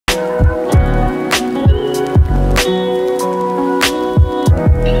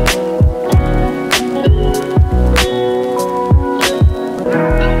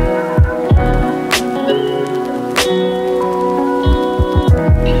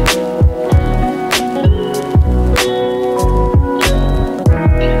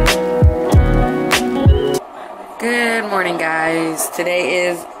Today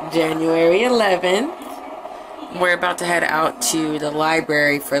is January 11th. We're about to head out to the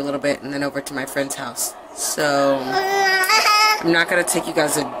library for a little bit and then over to my friend's house. So I'm not going to take you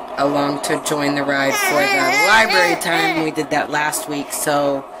guys along to join the ride for the library time. We did that last week,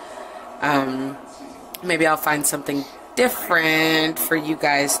 so maybe I'll find something different for you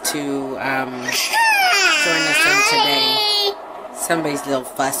guys to join us in today. Somebody's a little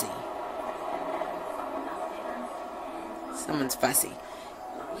fussy. Someone's fussy.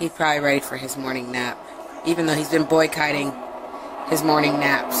 He's probably ready for his morning nap, even though he's been boycotting his morning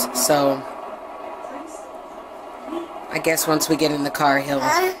naps. So I guess once we get in the car, he'll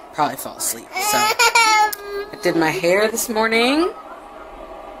probably fall asleep. So I did my hair this morning.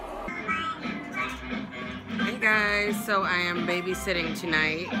 Hey guys, so I am babysitting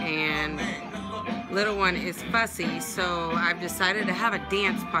tonight, and little one is fussy, so I've decided to have a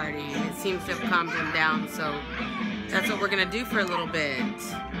dance party, and it seems to have calmed him down, so that's what we're gonna do for a little bit.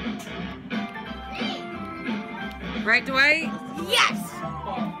 Right, Dwight? Yes!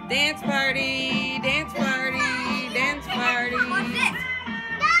 Dance party, dance party, dance party.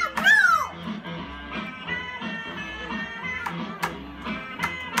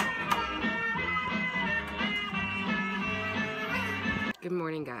 Good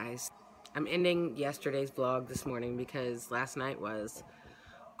morning, guys. I'm ending yesterday's vlog this morning because last night was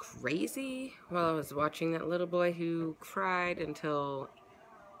crazy while I was watching that little boy who cried until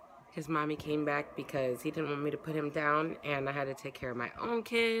his mommy came back because he didn't want me to put him down, and I had to take care of my own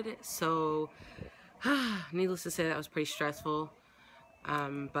kid. So needless to say, that was pretty stressful.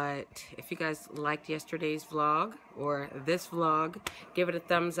 But if you guys liked yesterday's vlog or this vlog, give it a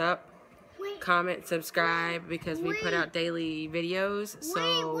thumbs up. Comment, subscribe, because we put out daily videos.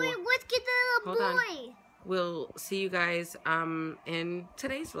 So Let's get the little boy. We'll see you guys in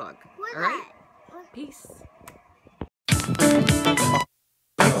today's vlog. All right? Peace.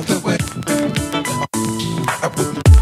 I wouldn't